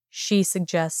 she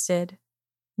suggested,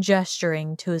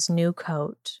 gesturing to his new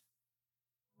coat.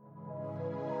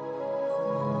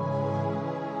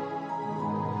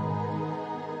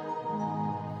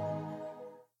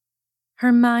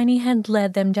 Hermione had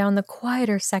led them down the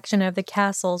quieter section of the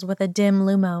castles with a dim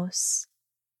lumos.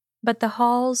 But the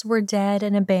halls were dead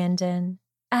and abandoned,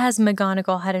 as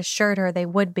McGonagall had assured her they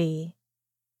would be.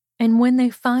 And when they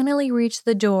finally reached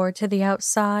the door to the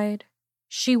outside,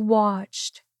 she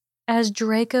watched as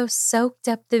Draco soaked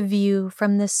up the view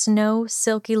from the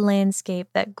snow-silky landscape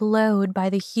that glowed by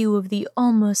the hue of the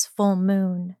almost full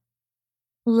moon.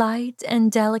 Light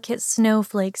and delicate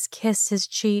snowflakes kissed his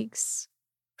cheeks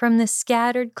from the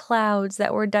scattered clouds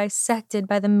that were dissected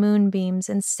by the moonbeams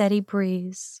and steady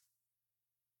breeze.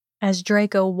 As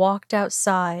Draco walked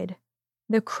outside,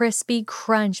 the crispy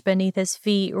crunch beneath his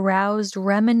feet roused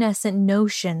reminiscent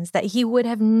notions that he would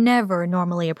have never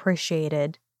normally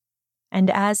appreciated. And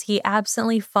as he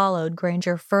absently followed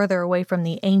Granger further away from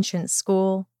the ancient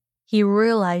school, he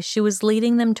realized she was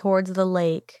leading them towards the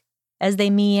lake as they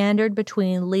meandered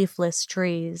between leafless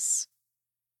trees.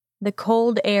 The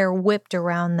cold air whipped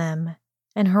around them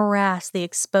and harassed the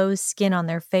exposed skin on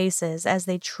their faces as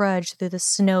they trudged through the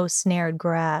snow-snared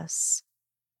grass,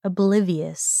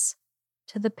 oblivious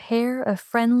to the pair of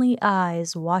friendly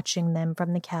eyes watching them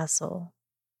from the castle.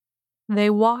 They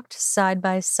walked side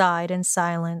by side in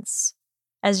silence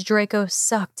as Draco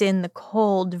sucked in the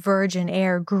cold, virgin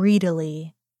air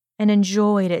greedily and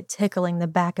enjoyed it tickling the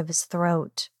back of his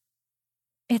throat.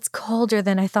 "It's colder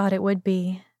than I thought it would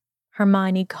be,"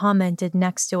 Hermione commented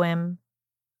next to him.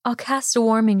 "I'll cast a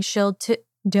warming shield to—"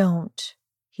 "Don't,"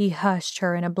 he hushed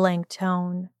her in a blank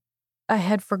tone. "I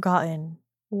had forgotten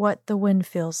what the wind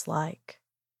feels like."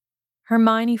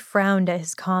 Hermione frowned at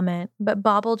his comment, but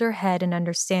bobbled her head in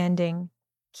understanding,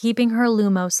 keeping her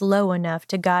lumos low enough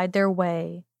to guide their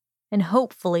way and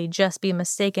hopefully just be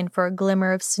mistaken for a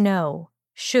glimmer of snow,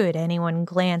 should anyone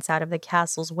glance out of the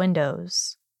castle's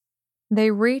windows. They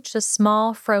reached a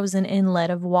small frozen inlet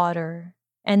of water,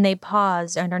 and they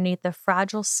paused underneath the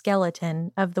fragile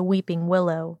skeleton of the weeping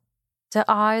willow to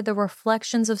eye the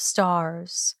reflections of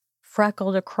stars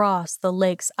freckled across the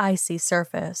lake's icy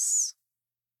surface.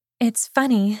 "It's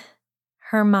funny,"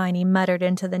 Hermione muttered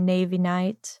into the navy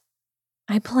night.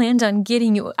 "I planned on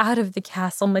getting you out of the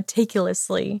castle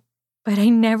meticulously, but I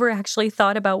never actually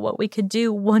thought about what we could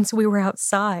do once we were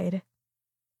outside."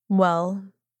 "Well,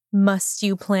 must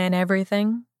you plan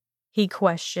everything?" he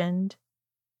questioned.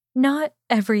 "Not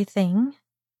everything.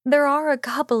 There are a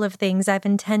couple of things I've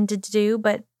intended to do,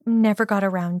 but never got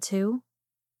around to."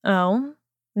 "Oh?"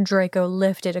 Draco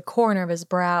lifted a corner of his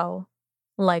brow.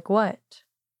 "Like what?"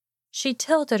 She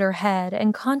tilted her head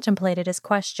and contemplated his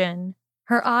question,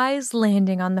 her eyes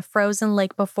landing on the frozen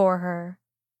lake before her.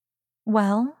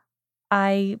 "Well,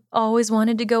 I always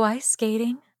wanted to go ice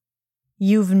skating."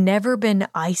 "You've never been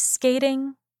ice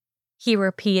skating?" he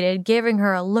repeated, giving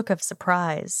her a look of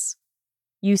surprise.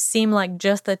 "You seem like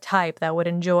just the type that would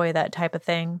enjoy that type of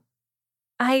thing."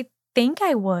 "I think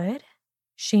I would,"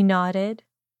 she nodded.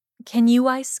 "Can you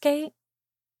ice skate?"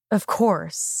 "Of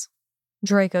course,"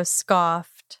 Draco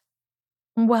scoffed.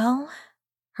 "Well,"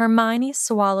 Hermione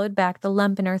swallowed back the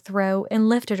lump in her throat and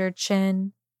lifted her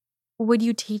chin. "Would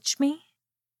you teach me?"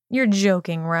 "You're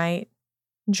joking, right?"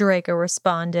 Draco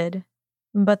responded,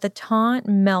 but the taunt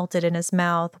melted in his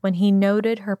mouth when he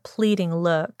noted her pleading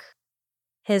look.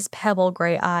 His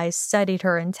pebble-gray eyes studied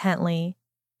her intently,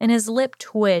 and his lip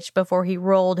twitched before he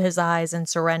rolled his eyes in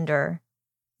surrender.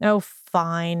 "Oh,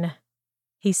 fine,"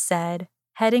 he said,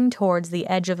 heading towards the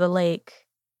edge of the lake.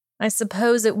 "I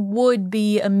suppose it would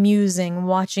be amusing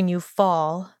watching you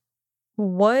fall.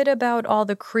 What about all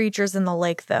the creatures in the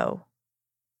lake, though?"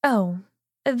 "Oh,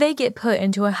 they get put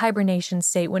into a hibernation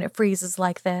state when it freezes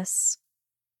like this,"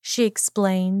 she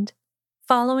explained,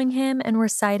 following him and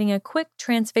reciting a quick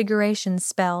transfiguration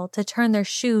spell to turn their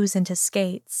shoes into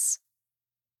skates.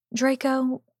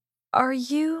 "Draco, are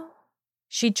you—"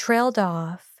 She trailed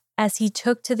off as he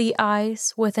took to the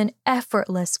ice with an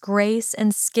effortless grace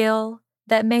and skill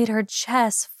that made her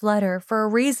chest flutter for a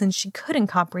reason she couldn't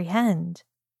comprehend.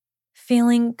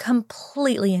 Feeling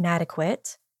completely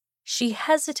inadequate, she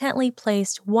hesitantly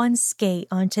placed one skate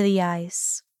onto the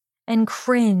ice and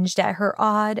cringed at her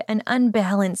odd and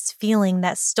unbalanced feeling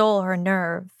that stole her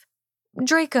nerve.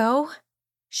 "Draco,"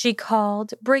 she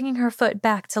called, bringing her foot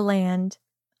back to land.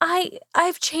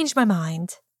 I've changed my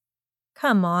mind."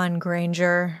 "Come on,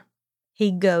 Granger,"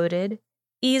 he goaded,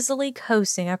 easily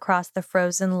coasting across the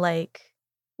frozen lake.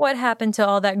 "What happened to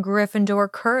all that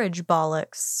Gryffindor courage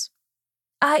bollocks?"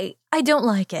 I don't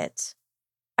like it.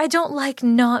 I don't like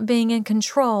not being in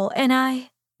control, and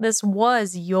This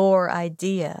was your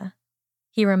idea,"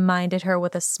 he reminded her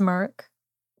with a smirk.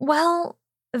 "Well,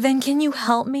 then can you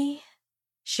help me?"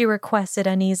 she requested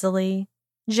uneasily,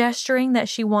 gesturing that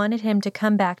she wanted him to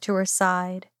come back to her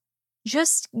side.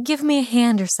 "Just give me a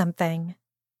hand or something."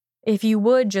 "If you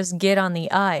would just get on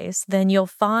the ice, then you'll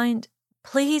find—"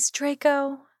 "Please,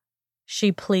 Draco,"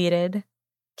 she pleaded,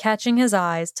 catching his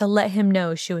eyes to let him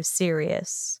know she was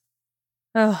serious.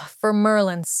 "Ugh, for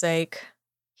Merlin's sake,"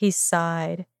 he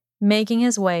sighed, making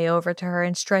his way over to her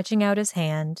and stretching out his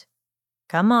hand.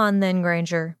 "Come on then,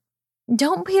 Granger."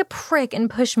 "Don't be a prick and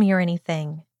push me or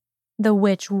anything," the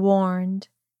witch warned,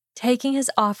 taking his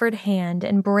offered hand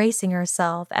and bracing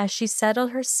herself as she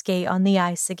settled her skate on the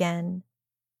ice again.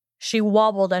 She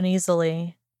wobbled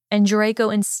uneasily, and Draco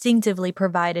instinctively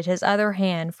provided his other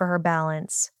hand for her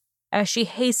balance as she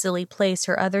hastily placed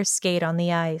her other skate on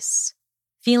the ice,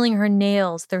 feeling her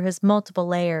nails through his multiple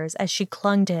layers as she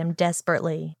clung to him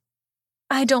desperately.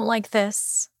 "I don't like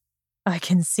this." "I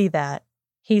can see that,"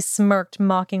 he smirked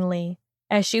mockingly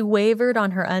as she wavered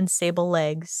on her unstable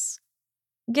legs.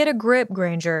 "Get a grip,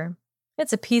 Granger.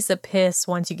 It's a piece of piss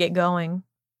once you get going."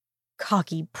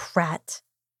 "Cocky prat,"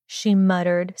 she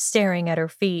muttered, staring at her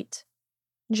feet.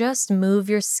 "Just move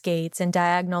your skates in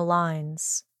diagonal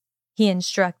lines," he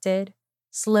instructed,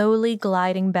 slowly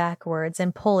gliding backwards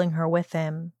and pulling her with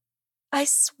him. "I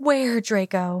swear,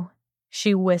 Draco,"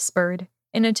 she whispered,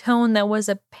 in a tone that was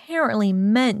apparently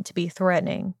meant to be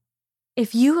threatening.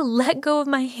 "If you let go of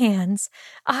my hands,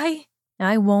 I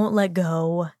won't let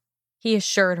go," he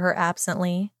assured her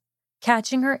absently,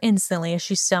 catching her instantly as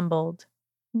she stumbled.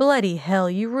 "Bloody hell,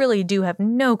 you really do have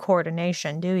no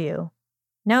coordination, do you?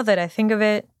 Now that I think of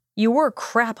it, you were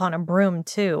crap on a broom,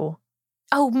 too."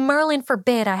 "Oh, Merlin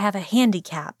forbid I have a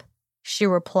handicap," she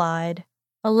replied,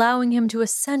 allowing him to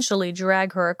essentially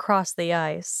drag her across the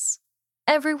ice.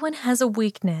 Everyone has a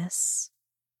weakness.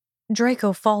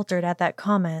 Draco faltered at that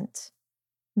comment,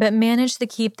 but managed to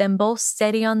keep them both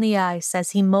steady on the ice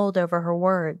as he mulled over her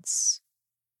words.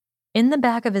 In the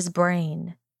back of his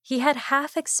brain, he had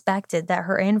half expected that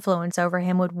her influence over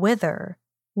him would wither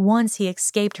once he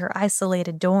escaped her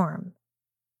isolated dorm.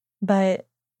 But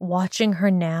watching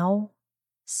her now,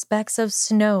 specks of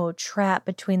snow trapped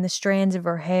between the strands of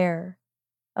her hair,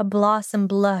 a blossom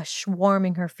blush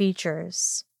warming her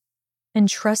features, and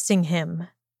trusting him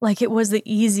like it was the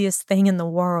easiest thing in the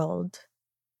world.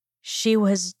 She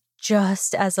was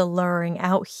just as alluring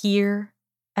out here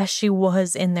as she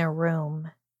was in their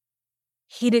room.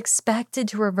 He'd expected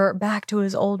to revert back to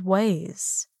his old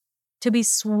ways, to be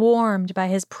swarmed by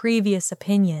his previous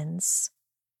opinions,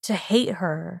 to hate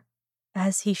her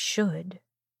as he should.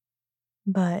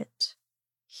 But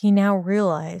he now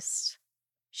realized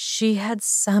she had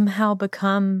somehow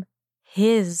become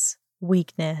his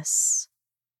weakness.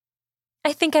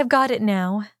 "I think I've got it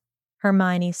now,"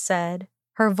 Hermione said,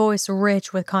 her voice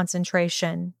rich with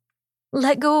concentration.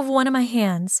 "Let go of one of my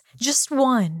hands, just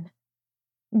one."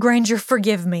 "Granger,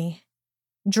 forgive me,"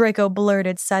 Draco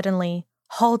blurted suddenly,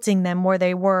 halting them where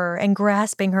they were and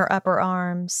grasping her upper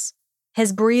arms.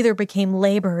 His breather became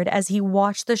labored as he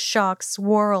watched the shock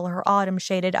swirl her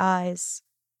autumn-shaded eyes,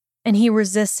 and he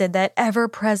resisted that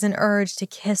ever-present urge to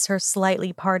kiss her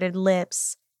slightly parted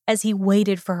lips as he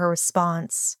waited for her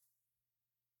response.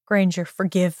 "Granger,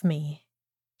 forgive me,"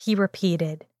 he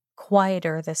repeated,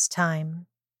 quieter this time.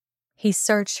 He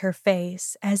searched her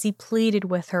face as he pleaded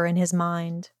with her in his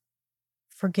mind.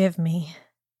 "Forgive me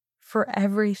for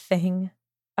everything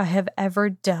I have ever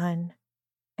done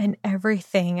and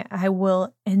everything I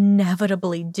will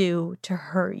inevitably do to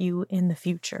hurt you in the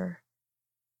future."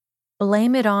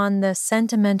 Blame it on the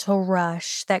sentimental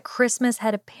rush that Christmas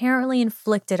had apparently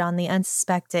inflicted on the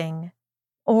unsuspecting,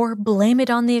 or blame it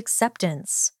on the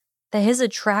acceptance that his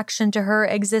attraction to her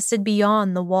existed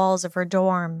beyond the walls of her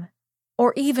dorm,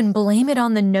 or even blame it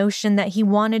on the notion that he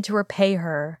wanted to repay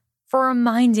her for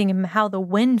reminding him how the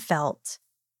wind felt.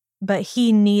 But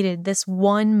he needed this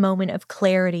one moment of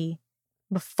clarity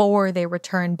before they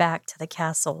returned back to the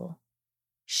castle.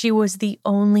 She was the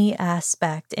only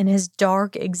aspect in his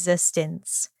dark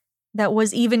existence that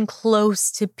was even close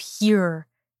to pure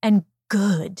and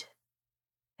good,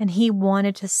 and he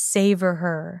wanted to savor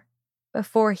her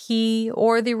before he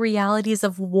or the realities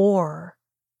of war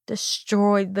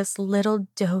destroyed this little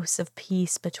dose of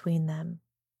peace between them.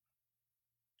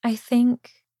 I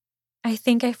think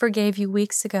I forgave you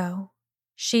weeks ago,"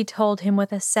 she told him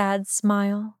with a sad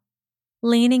smile,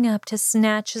 leaning up to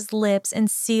snatch his lips and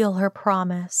seal her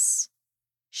promise.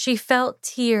 She felt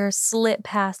tears slip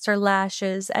past her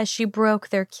lashes as she broke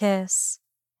their kiss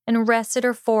and rested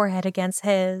her forehead against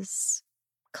his,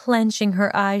 clenching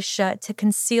her eyes shut to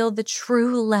conceal the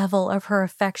true level of her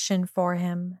affection for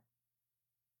him.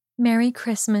 "Merry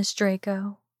Christmas,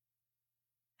 Draco."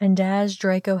 And as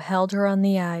Draco held her on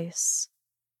the ice,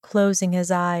 closing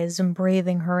his eyes and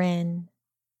breathing her in,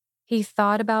 he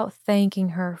thought about thanking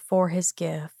her for his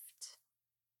gift.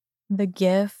 The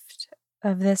gift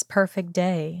of this perfect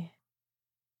day.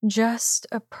 Just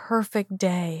a perfect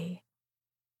day.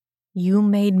 You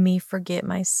made me forget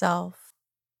myself,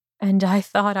 and I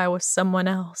thought I was someone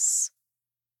else.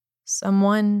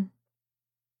 Someone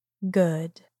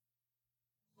good.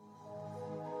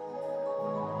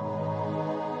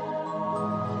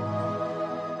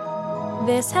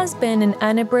 This has been an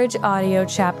unabridged audio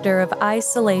chapter of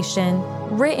Isolation,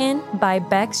 written by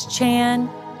Bex Chan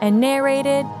and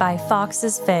narrated by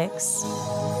Fox's Fix.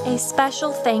 A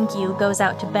special thank you goes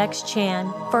out to Bex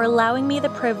Chan for allowing me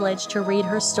the privilege to read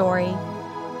her story.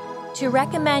 To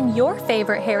recommend your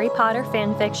favorite Harry Potter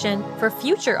fanfiction for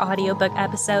future audiobook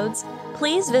episodes,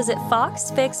 please visit Fox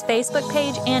Fix Facebook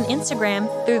page and Instagram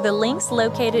through the links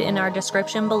located in our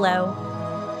description below.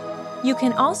 You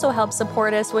can also help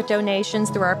support us with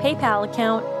donations through our PayPal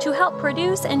account to help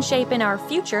produce and shape in our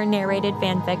future narrated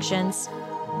fanfictions.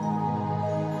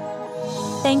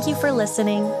 Thank you for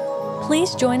listening.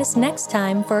 Please join us next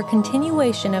time for a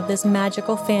continuation of this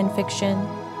magical fanfiction.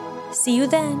 See you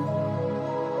then!